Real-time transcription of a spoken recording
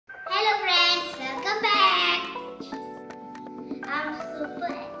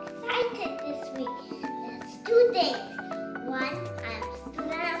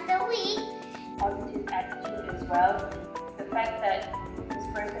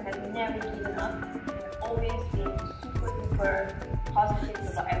never given up. We've always been super positive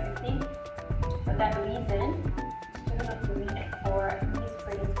about everything. For that reason, student of the week for this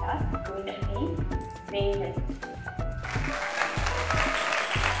grading class is going to be Raven.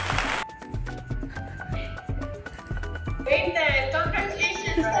 Raven,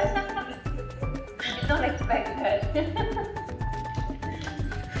 congratulations! I don't expect that.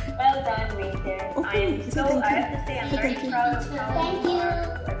 Well done, Raven. Okay, I have to say I'm very proud of how Thank you.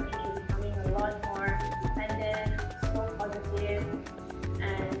 I think you're becoming a lot more independent, so positive,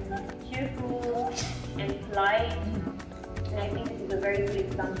 and cheerful, and polite. And I think this is a very good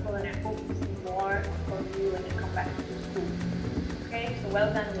example, and I hope to see more from you when you come back to school. Okay, so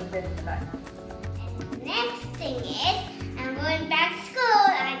well done, Raven, for that. And next thing is, I'm going back to school.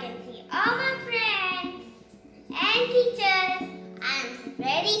 I can see all my friends and teachers. I'm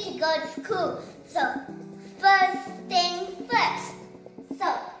ready to go to school. So, first thing first. So,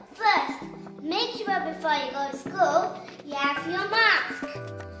 first, make sure before you go to school, you have your mask.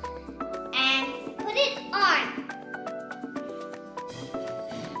 And put it on.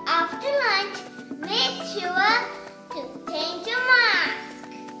 After lunch, make sure to change your mask.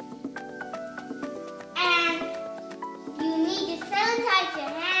 And you need to sanitize your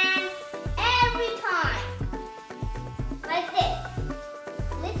hands every time. Like this.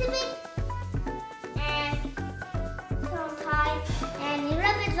 Little bit and sometimes, and you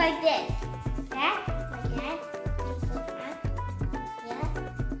rub it like this. Okay?